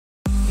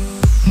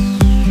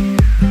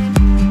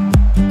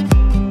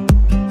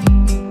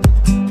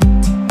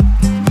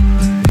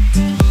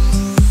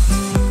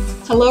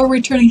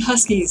returning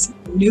Huskies,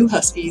 new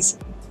Huskies,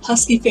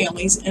 Husky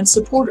families, and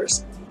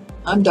supporters.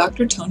 I'm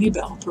Dr. Tony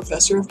Bell,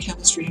 Professor of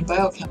Chemistry and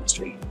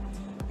Biochemistry.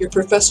 Your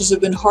professors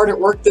have been hard at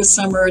work this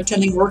summer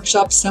attending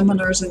workshops,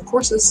 seminars, and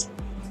courses,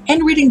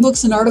 and reading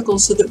books and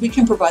articles so that we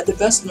can provide the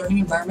best learning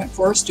environment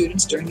for our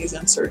students during these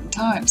uncertain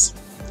times.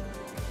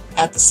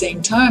 At the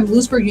same time,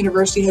 Bloomsburg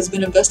University has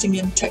been investing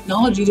in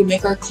technology to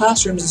make our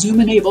classrooms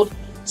Zoom-enabled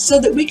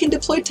so that we can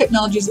deploy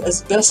technologies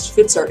as best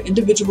fits our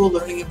individual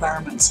learning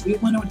environments. We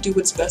want to do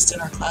what's best in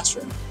our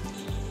classroom.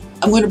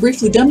 I'm going to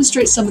briefly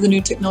demonstrate some of the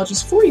new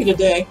technologies for you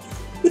today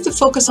with the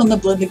focus on the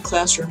blended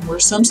classroom, where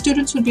some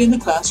students would be in the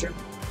classroom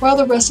while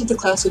the rest of the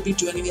class would be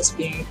joining us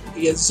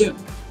via Zoom.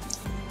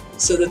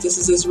 So that this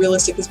is as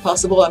realistic as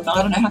possible. I'm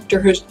not an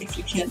actor, if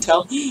you can't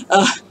tell.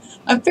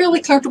 I'm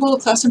fairly comfortable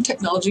with classroom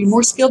technology,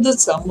 more skilled than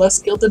some, less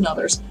skilled than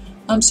others.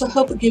 So I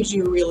hope it gives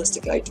you a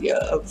realistic idea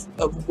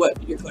of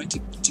what you're going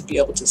to be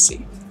able to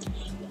see.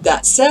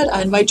 That said,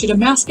 I invite you to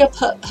mask up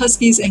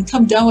Huskies and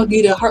come down with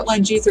me to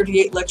Heartline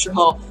G38 Lecture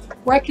Hall,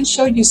 where I can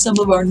show you some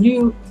of our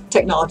new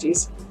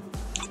technologies.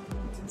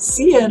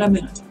 See you in a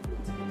minute.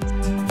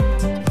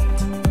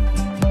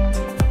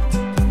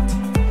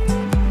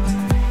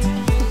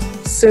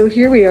 So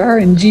here we are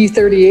in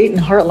G38 in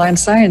Heartline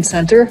Science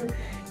Center,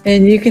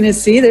 and you can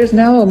see there's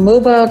now a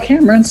mobile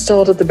camera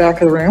installed at the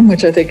back of the room,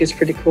 which I think is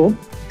pretty cool.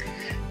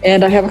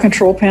 And I have a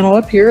control panel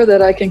up here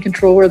that I can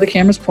control where the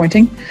camera's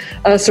pointing.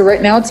 So right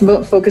now it's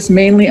focused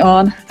mainly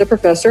on the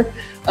professor.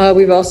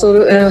 We've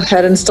also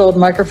had installed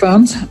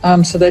microphones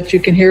so that you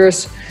can hear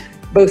us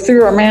both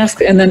through our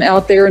mask and then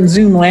out there in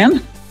Zoom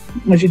land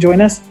as you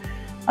join us.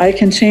 I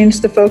can change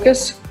the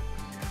focus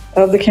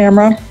of the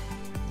camera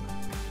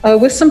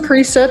with some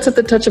presets at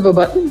the touch of a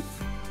button.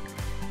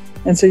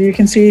 And so you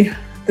can see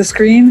the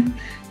screen.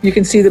 You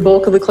can see the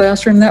bulk of the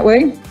classroom that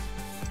way.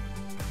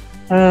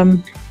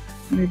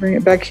 Let me bring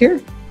it back here.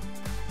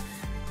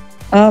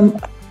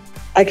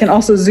 I can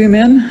also zoom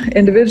in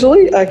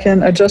individually. I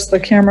can adjust the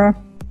camera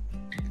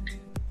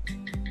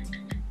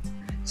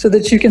so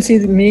that you can see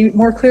me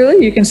more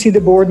clearly. You can see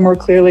the board more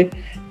clearly,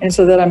 and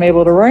so that I'm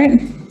able to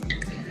write.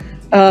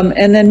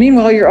 And then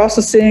meanwhile, you're also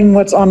seeing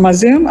what's on my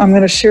Zoom. I'm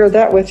going to share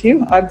that with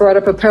you. I brought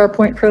up a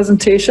PowerPoint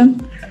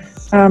presentation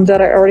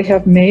that I already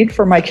have made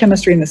for my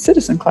Chemistry in the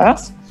Citizen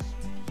class.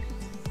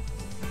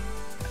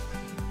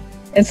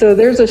 And so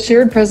there's a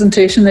shared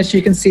presentation that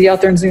you can see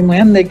out there in Zoom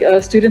land. The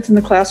students in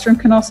the classroom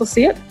can also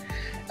see it.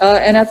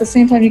 And at the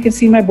same time, you can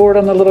see my board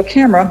on the little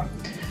camera.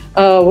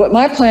 What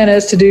my plan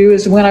is to do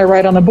is when I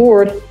write on the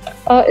board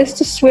is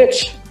to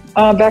switch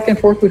back and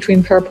forth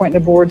between PowerPoint and the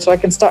board, so I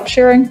can stop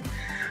sharing,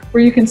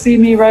 where you can see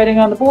me writing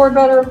on the board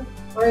better.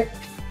 Right?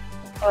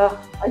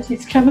 I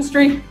teach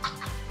chemistry.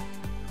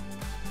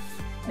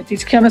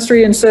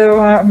 And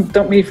so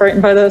don't be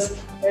frightened by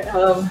this.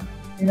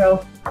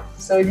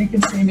 So you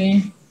can see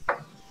me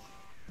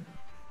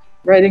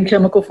writing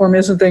chemical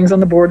formulas and things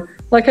on the board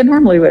like I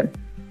normally would.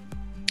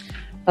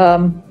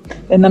 And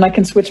then I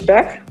can switch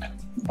back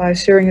by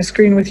sharing a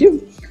screen with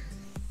you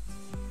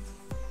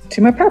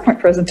to my PowerPoint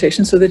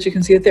presentation so that you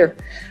can see it there.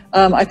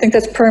 I think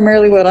that's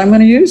primarily what I'm going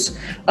to use.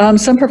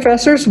 Some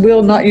professors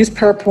will not use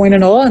PowerPoint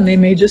at all, and they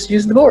may just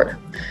use the board.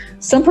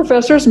 Some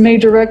professors may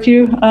direct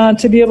you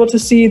to be able to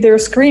see their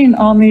screen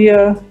on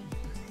the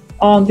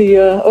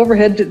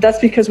overhead. That's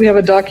because we have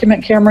a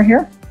document camera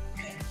here.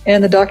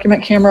 And the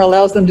document camera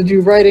allows them to do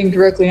writing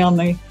directly on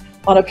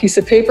a piece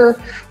of paper,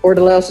 or it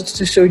allows us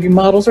to show you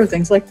models or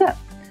things like that.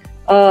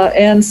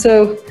 And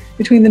so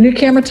between the new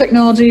camera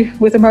technology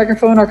with the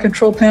microphone, our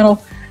control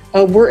panel,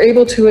 we're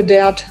able to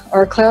adapt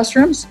our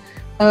classrooms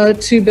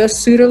to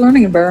best suit our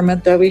learning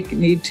environment that we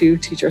need to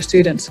teach our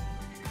students.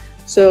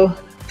 So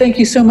thank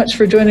you so much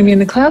for joining me in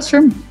the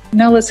classroom.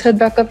 Now let's head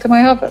back up to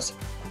my office.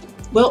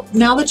 Well,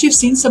 now that you've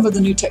seen some of the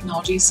new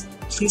technologies,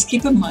 please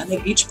keep in mind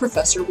that each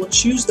professor will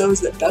choose those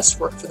that best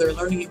work for their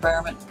learning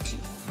environment.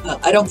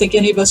 I don't think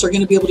any of us are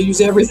going to be able to use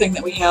everything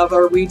that we have,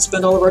 or we'd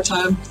spend all of our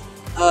time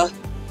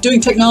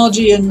doing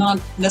technology and not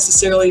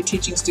necessarily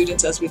teaching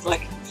students as we'd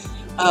like.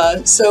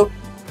 So,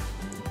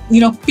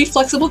 be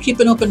flexible, keep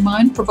an open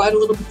mind, provide a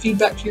little bit of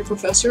feedback to your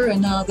professor,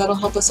 and that'll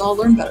help us all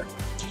learn better.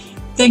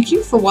 Thank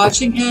you for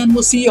watching, and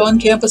we'll see you on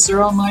campus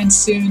or online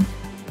soon.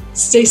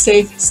 Stay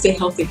safe, stay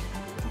healthy.